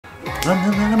I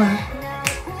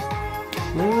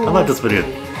like this video.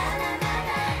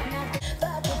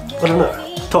 I don't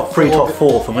know. Top 3, top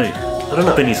 4 for me. I don't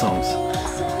know. Bini songs.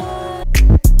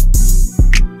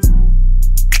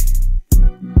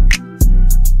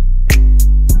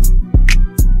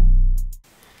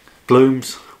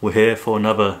 Blooms, we're here for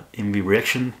another MV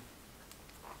reaction.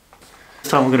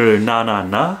 This time we're going to do Na Na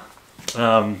Na.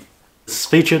 It's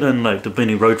featured in like the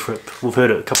Bini road trip. We've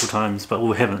heard it a couple of times, but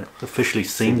we haven't officially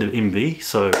seen the MV.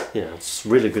 So yeah, it's a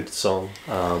really good song.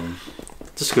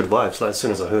 Just good vibes. Like as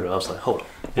soon as I heard it, I was like, hold on,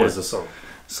 what is this song?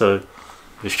 So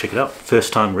let's check it out.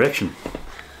 First time reaction.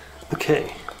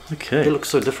 Okay. Okay. It looks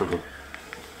so different.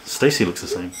 𝗙𝗜𝗏𝗏 looks the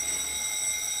same.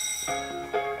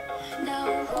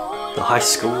 The high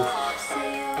school.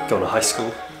 Going to high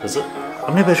school, is it?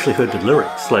 I've never actually heard the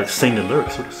lyrics, like seen the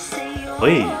lyrics.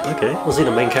 Oi, okay. Was he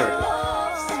the main character?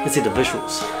 Is he the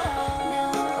visuals?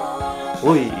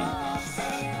 Oi.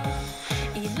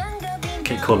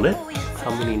 𝗥𝗘𝗔𝗖𝗏𝗏.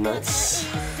 How many nights?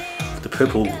 The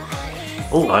purple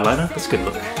eyeliner. That's a good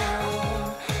look.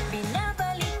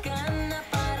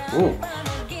 Ooh.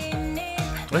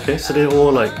 Okay, so they're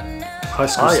all like high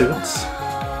school students.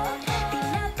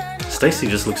 𝗙𝗜𝗏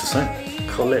just looks the same.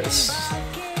 𝗙𝗜𝗏𝗏.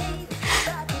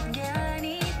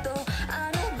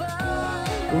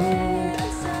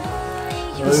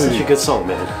 This is such a good song,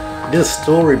 man. There's a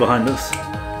story behind this.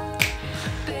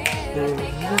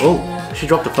 Oh, she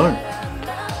dropped the phone.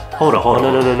 Hold on, hold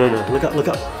on. No. Look up, look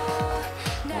up.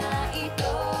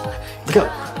 Look up.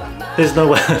 There's no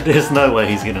way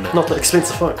he's getting it. Not the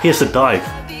expensive phone. He has to dive.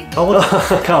 Oh, what?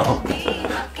 Come on.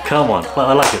 Come on.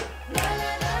 I like it.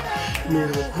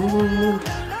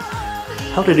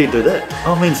 How did he do that?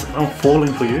 Oh, it means I'm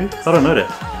falling for you? I don't know that.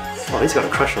 Oh, he's got a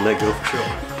crush on that girl for sure.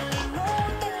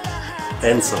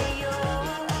 And some.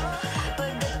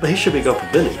 But he should be going for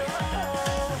Bini.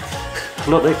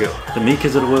 Not that girl. The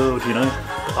Mikas of the world, you know?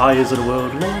 The Ayas of the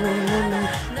world.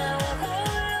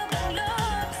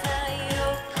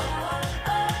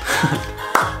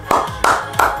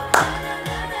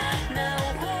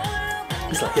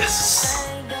 He's like, yes.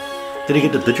 Did he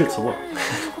get the digits or what?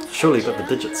 Surely he got the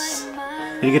digits.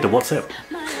 Did he get the WhatsApp?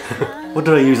 What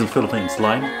do they use in Philippines?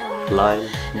 Line? Line.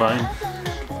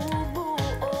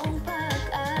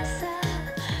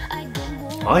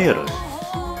 Ayaro.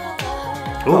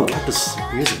 Oh, look at this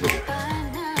music video.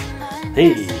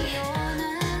 Hey.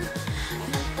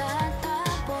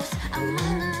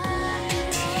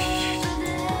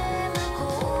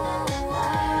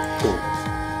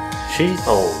 She's...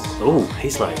 Oh,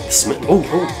 he's like smitten. Oh.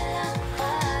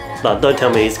 No, don't tell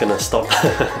me he's gonna stop.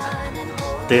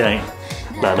 They ain't.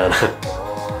 No.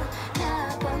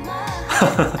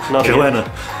 Not Joanna.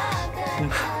 Again.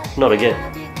 Not again.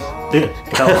 Yeah,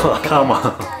 come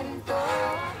on.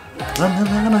 I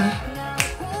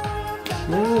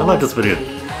like this video.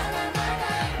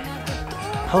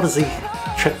 How does he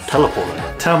teleport?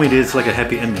 Tell me there's like a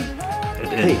happy ending at the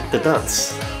end. Hey, the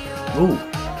dance. Ooh,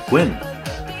 when?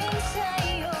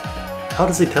 How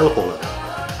does he teleport?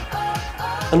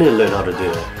 I need to learn how to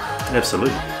do that.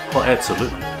 Absolutely. Oh,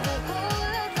 absolutely.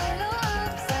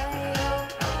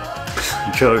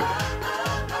 Joe.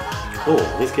 Oh,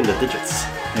 he's getting the digits.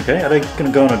 Okay, are they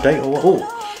gonna go on a date or what? Oh.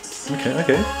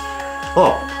 Okay.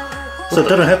 Oh, so it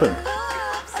didn't happen?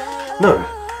 No.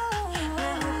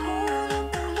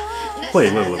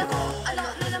 Wait.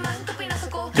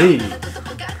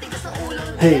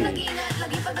 Hey.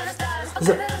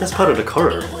 That's part of the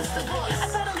choreo.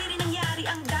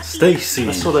 𝗙𝗜𝗏𝗏.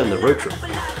 I saw that in the road trip.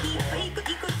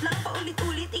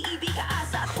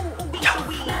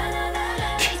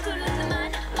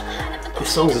 These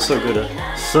songs are so good, eh?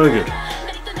 So good.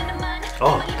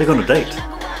 Oh, they're on a date.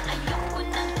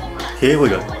 Here we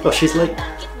go. Oh, she's late.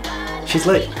 She's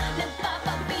late.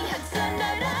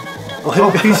 Oh, Oh,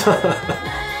 he's...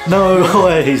 No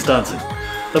way he's dancing.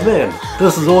 The man.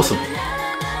 This is awesome.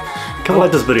 Come I on.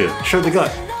 like this video. Show the guy.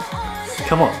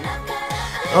 Come on.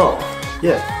 Oh,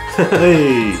 yeah.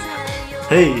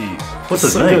 Hey. What's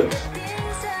his so name? Good.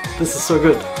 This is so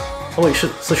good. Oh wait,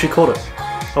 shit. So she caught it.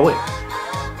 Oh wait.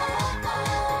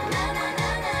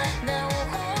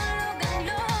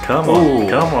 Come on. Ooh.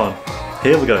 Come on.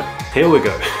 Here we go. Here we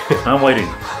go. I'm waiting.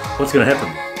 What's gonna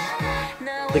happen?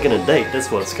 They're gonna date.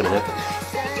 That's what's gonna happen.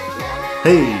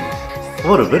 Hey.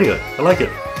 What a video. I like it.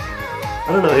 I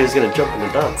don't know who's gonna jump in the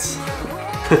dance.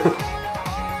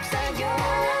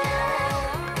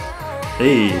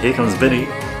 Hey, here comes Bini.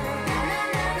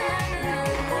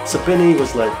 So Bini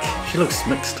was like... She looks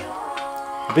mixed.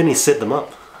 Bini set them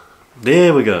up.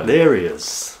 There we go. There he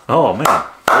is. Oh man.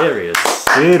 There he is.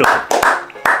 Beautiful.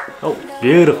 Oh,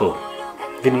 beautiful.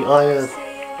 𝗙𝗏𝗏𝗏𝗏.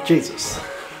 Jesus.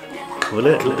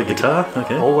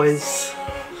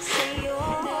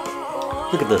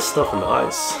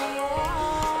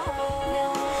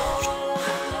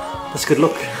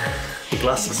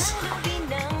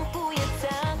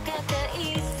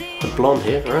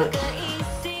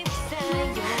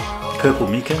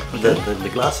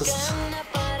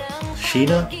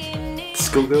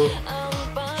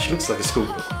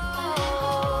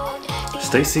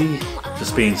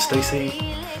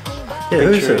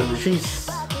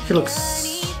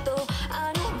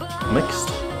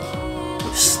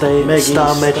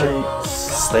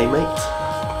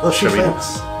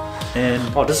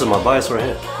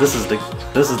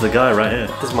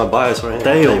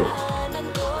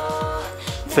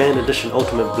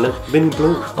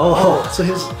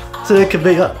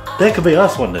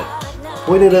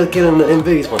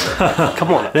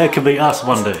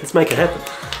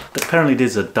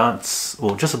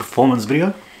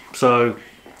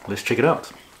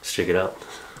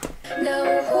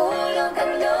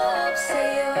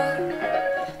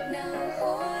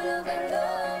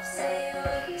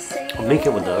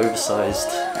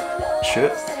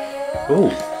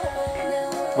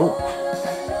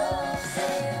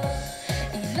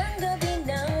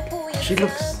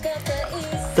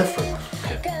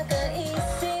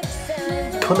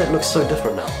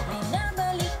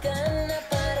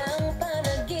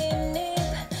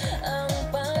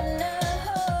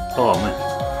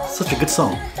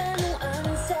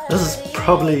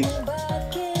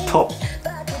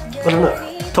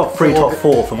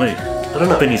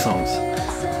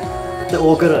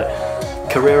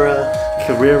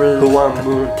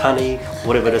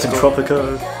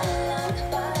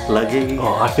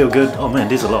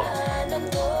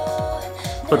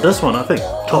 But this one, I think,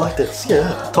 I like this. Yeah.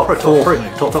 top Probably four, three.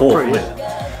 mate, top four, three, mate.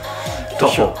 yeah.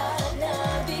 Top sure.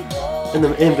 four. And the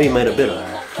MV made it better.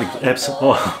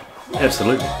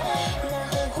 Absolutely.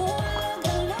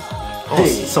 Oh, Hey.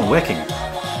 some whacking.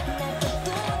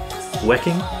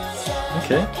 Whacking?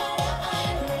 Okay.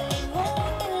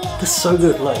 This is so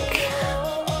good. Like,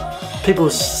 people are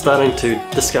starting to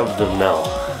discover them now.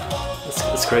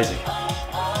 It's crazy.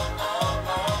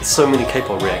 There's so many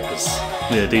K-pop reactors.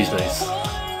 Yeah, these days.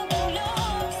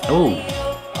 Oh.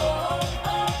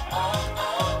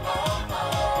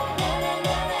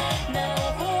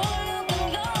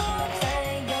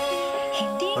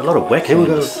 A lot of whacking. Here we in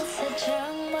go. this.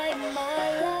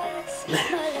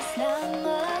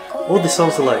 All these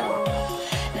songs are like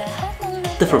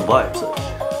different vibes.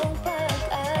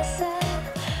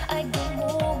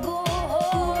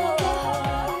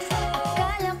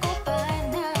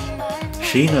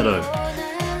 Sheena though.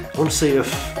 I want to see if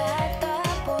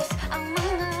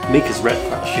Mika's rap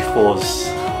part she falls,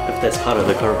 if that's part of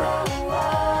the choreo.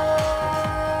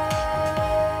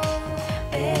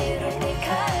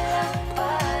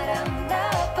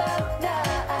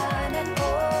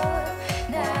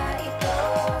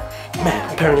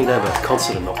 Man, apparently they have a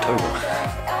concert in October.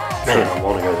 Man, I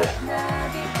want to go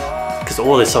there. Because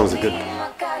all their songs are good.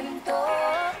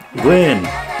 Gwen.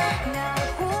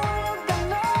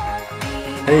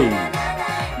 Hey.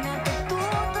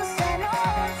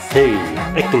 Hey,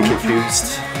 acting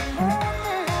confused.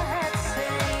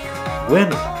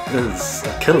 Gwen is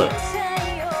a killer.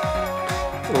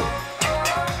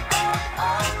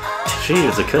 She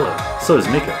is a killer. So is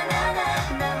Mika.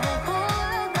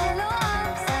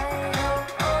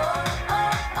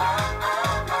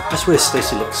 I swear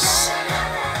Stacey looks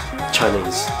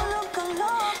Chinese.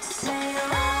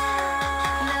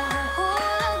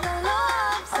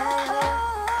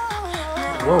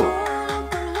 Whoa.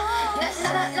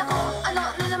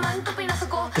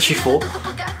 Did she fall?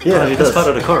 Yeah, she that's does. part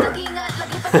of the choreo.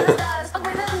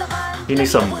 You need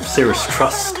some serious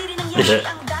trust in that.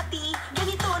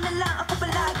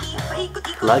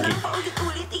 Lagi.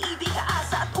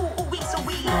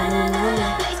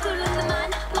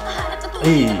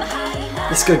 Hey,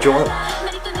 let's go, Joanna.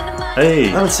 Hey. I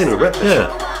haven't seen her rap. Yeah.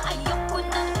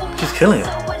 She's killing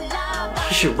it.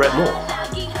 She should rap more.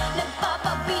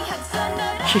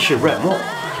 She should rap more.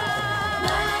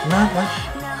 No.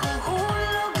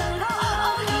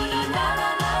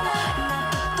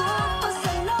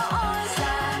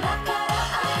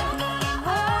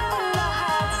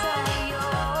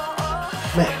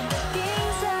 Man.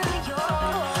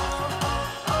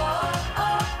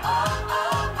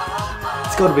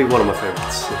 It's got to be one of my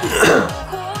favorites.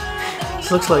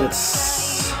 This looks like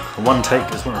it's one take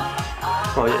as well.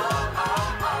 Oh yeah.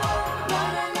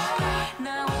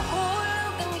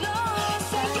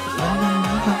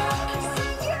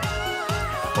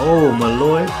 Oh my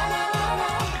lord.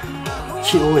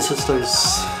 She always hits those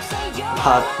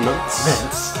hard notes. Man,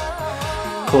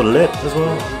 it's called Let as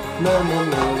well. Na na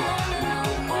na.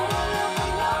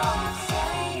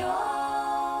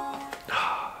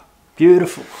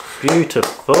 Beautiful.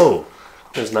 Beautiful.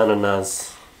 There's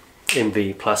𝗙𝗏𝗏's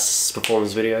𝗏𝗏𝗏 plus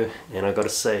performance video, and I gotta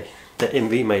say that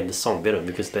𝗏𝗏𝗏 made the song better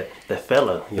because that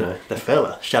fella, you know, the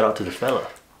fella. Shout out to the fella.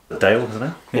 𝗙𝗏𝗏𝗏, isn't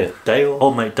it? Yeah, 𝗙𝗏𝗏𝗏.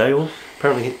 Old mate 𝗙𝗏𝗏𝗏.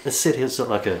 Apparently, it said he was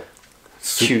like a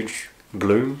huge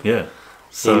bloom. Yeah.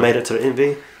 So He made it to the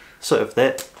𝗏𝗏𝗏. So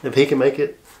if he can make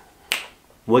it,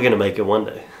 we're gonna make it one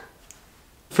day.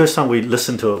 first time we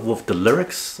listened to it with the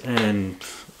lyrics, and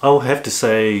I'll have to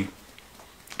say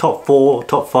top 4,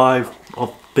 top 5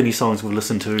 of Bini songs we've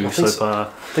listened to so far.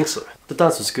 I think so. The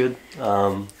dance was good,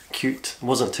 cute. It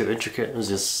wasn't too intricate. It was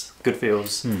just good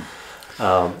feels.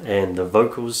 And the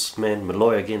vocals, man,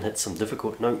 Malloy again hit some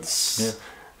difficult notes. Yeah.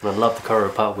 And I love the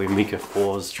choreo part where Mika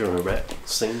falls during a rap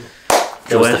scene.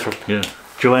 That was different. Yeah.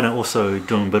 Joanna also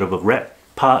doing a bit of a rap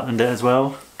part in that as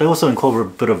well. They also incorporate a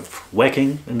bit of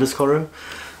whacking in this choreo,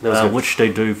 which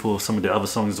they do for some of the other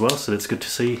songs as well. So that's good to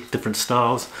see. Different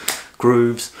styles,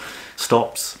 grooves,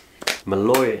 stops.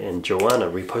 Malloy and Joanna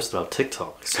reposted our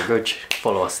TikTok, so go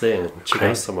follow us there and check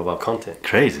out some of our content.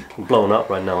 Crazy. We're blowing up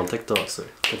right now on TikTok, so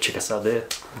go check us out there.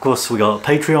 Of course, we got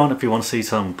Patreon if you want to see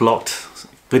some blocked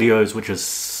videos, which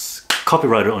is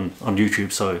copyrighted on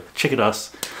YouTube. So check it out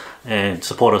and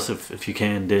support us if you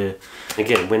can there.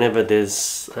 Again, whenever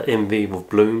there's an 𝗏𝗏𝗏 with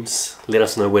blooms, let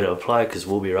us know where to apply because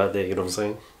we'll be right there, you know what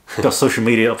I'm saying? Got social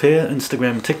media up here,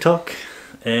 Instagram, TikTok,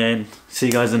 and see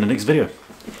you guys in the next video.